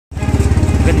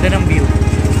Ganda ng view.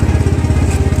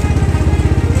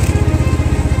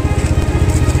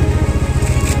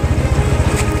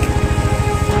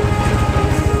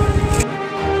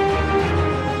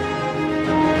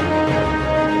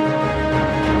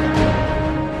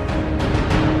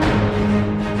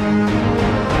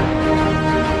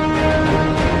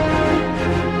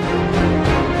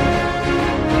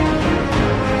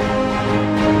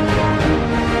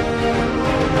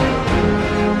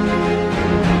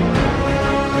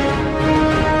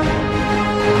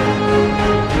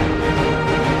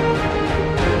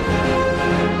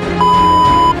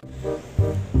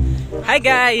 Hi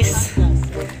guys!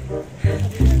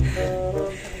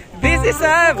 This is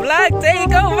a vlog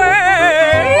takeover!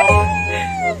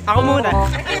 Ako muna.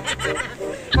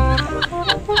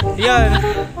 Yan.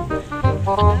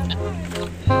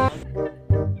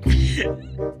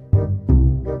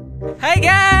 Hi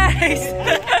guys!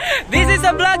 This is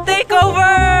a vlog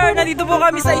takeover! Nandito po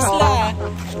kami sa isla.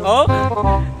 Oh?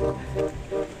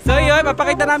 So yun,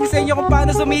 papakita namin sa inyo kung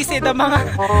paano sumisid ang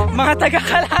mga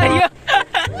taga-Calayo.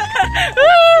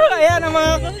 Ayan ang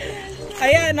mga...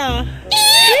 Ayan o.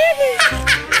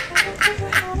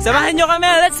 Samahan nyo kami,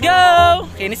 let's go!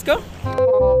 Kinis ko?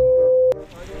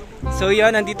 So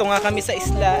yun, nandito nga kami sa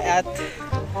isla at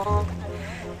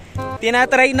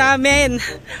tinatry namin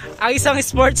ang isang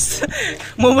sports,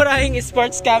 mumurahing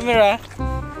sports camera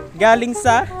galing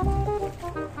sa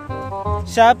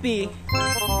Shopee.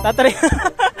 Tatry.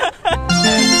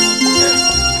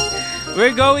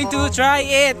 We're going to try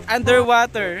it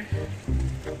underwater.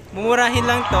 Mumurahin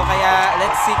lang to, kaya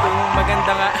let's see kung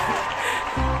maganda nga.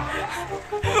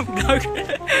 Vlog.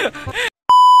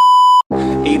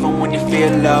 Even when you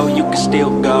feel low, you can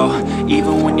still go.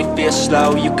 Even when you feel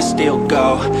slow, you can still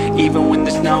go. Even when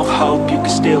there's no hope, you can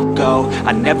still go.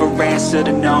 I never answer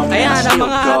to no, man, I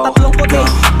still go. Go, go, go,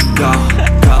 go, go,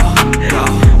 go,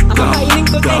 go, go,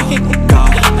 go, go,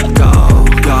 go,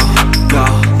 go,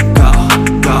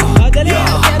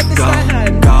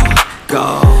 go,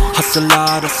 go. Hustle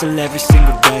hard, hustle every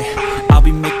single day. I'll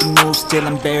be making moves till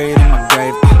I'm buried in my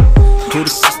grave. To the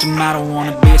system, I don't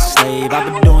wanna be a slave. I've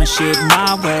been doing shit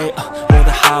my way, or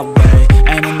the highway.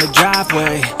 And in the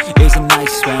driveway is a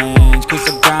nice range. Cause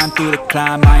I grind through the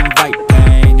climb, I invite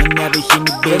pain. You'll never hear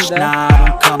me, bitch, nah, I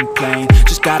don't complain.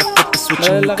 Just gotta flip the switch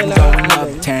and you can go and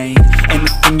obtain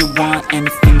anything you want,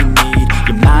 anything you need.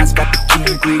 Your mind's got the key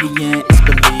ingredient, it's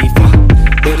belief.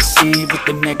 They deceive with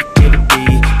the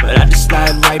negativity, but I just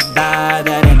slide right by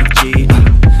that energy.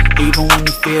 Even when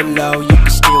you feel low, you can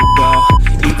still go.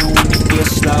 Even when you feel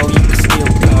slow, you can still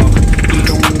go.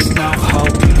 Even when there's no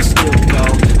hope, you can still go.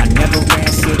 I never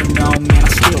answer to no, man, I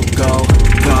still go.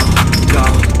 Go, go,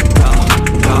 go,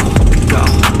 go, go,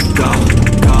 go, go,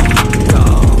 go, go,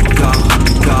 go,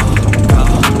 go,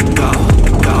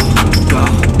 go,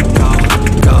 go,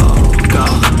 go,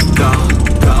 go, go,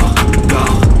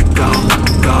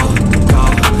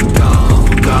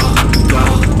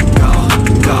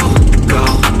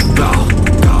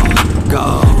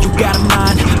 go,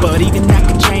 but even that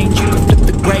can change. You can flip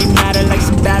the gray matter like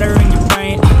some batter in your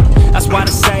brain. That's why I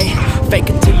say, fake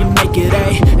it till you make it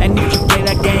A. And if you play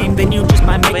that game, then you just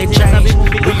might make a change.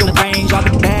 Rearrange all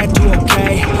the bad to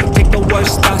okay. Take the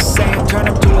worst thoughts saying, turn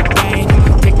them to a game.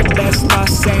 Take the best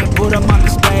thoughts saying, put them on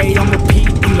display. On repeat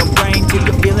in your brain till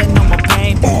you're feeling no more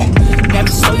pain.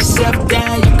 Never slow yourself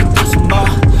down, you can do some more.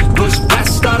 Push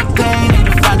past all the pain and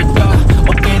you find a door.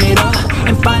 Open it up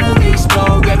and finally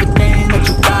explore everything that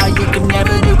you got, you can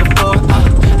never do before.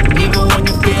 Even when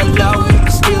you feel low, you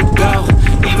can still go.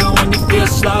 Even when you feel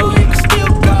slow, you can still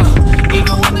go.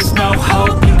 Even when there's no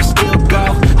hope, you can still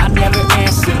go. I never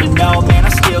answer to no, man, I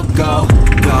still go.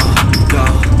 Go, go,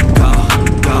 go,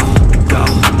 go, go, go,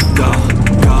 go,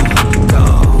 go, go,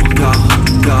 go,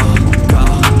 go, go,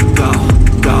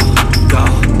 go, go, go, go,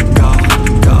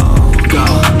 go.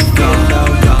 When you feel low,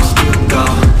 you can still go.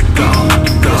 Go, when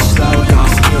you feel slow, you can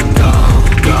still go.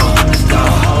 Go, when there's no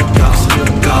hope, you can still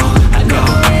go. I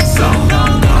never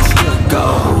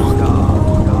answer to no,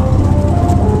 man, I still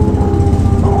go.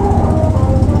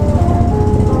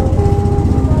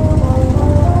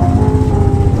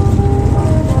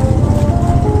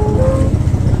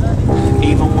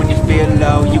 Even when you feel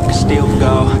low, you can still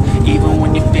go. Even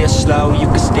when you feel slow, you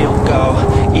can still go.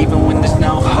 Even when there's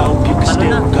no hope, you can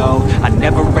still go. I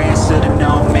never answer to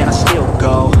no, man, I still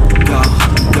go. Go,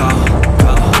 go,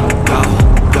 go, go, go,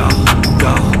 go,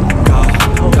 go, go, go,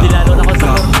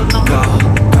 go,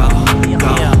 go,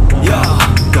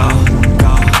 go,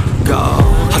 go, go.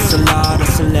 Hustle hard,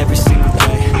 hustle every single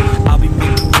day. I'll be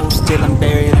making moves till I'm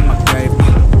buried in my grave.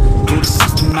 To the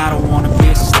system, I don't wanna be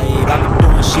a slave. I've been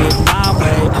doing shit my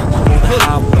way, the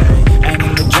highway. And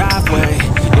in the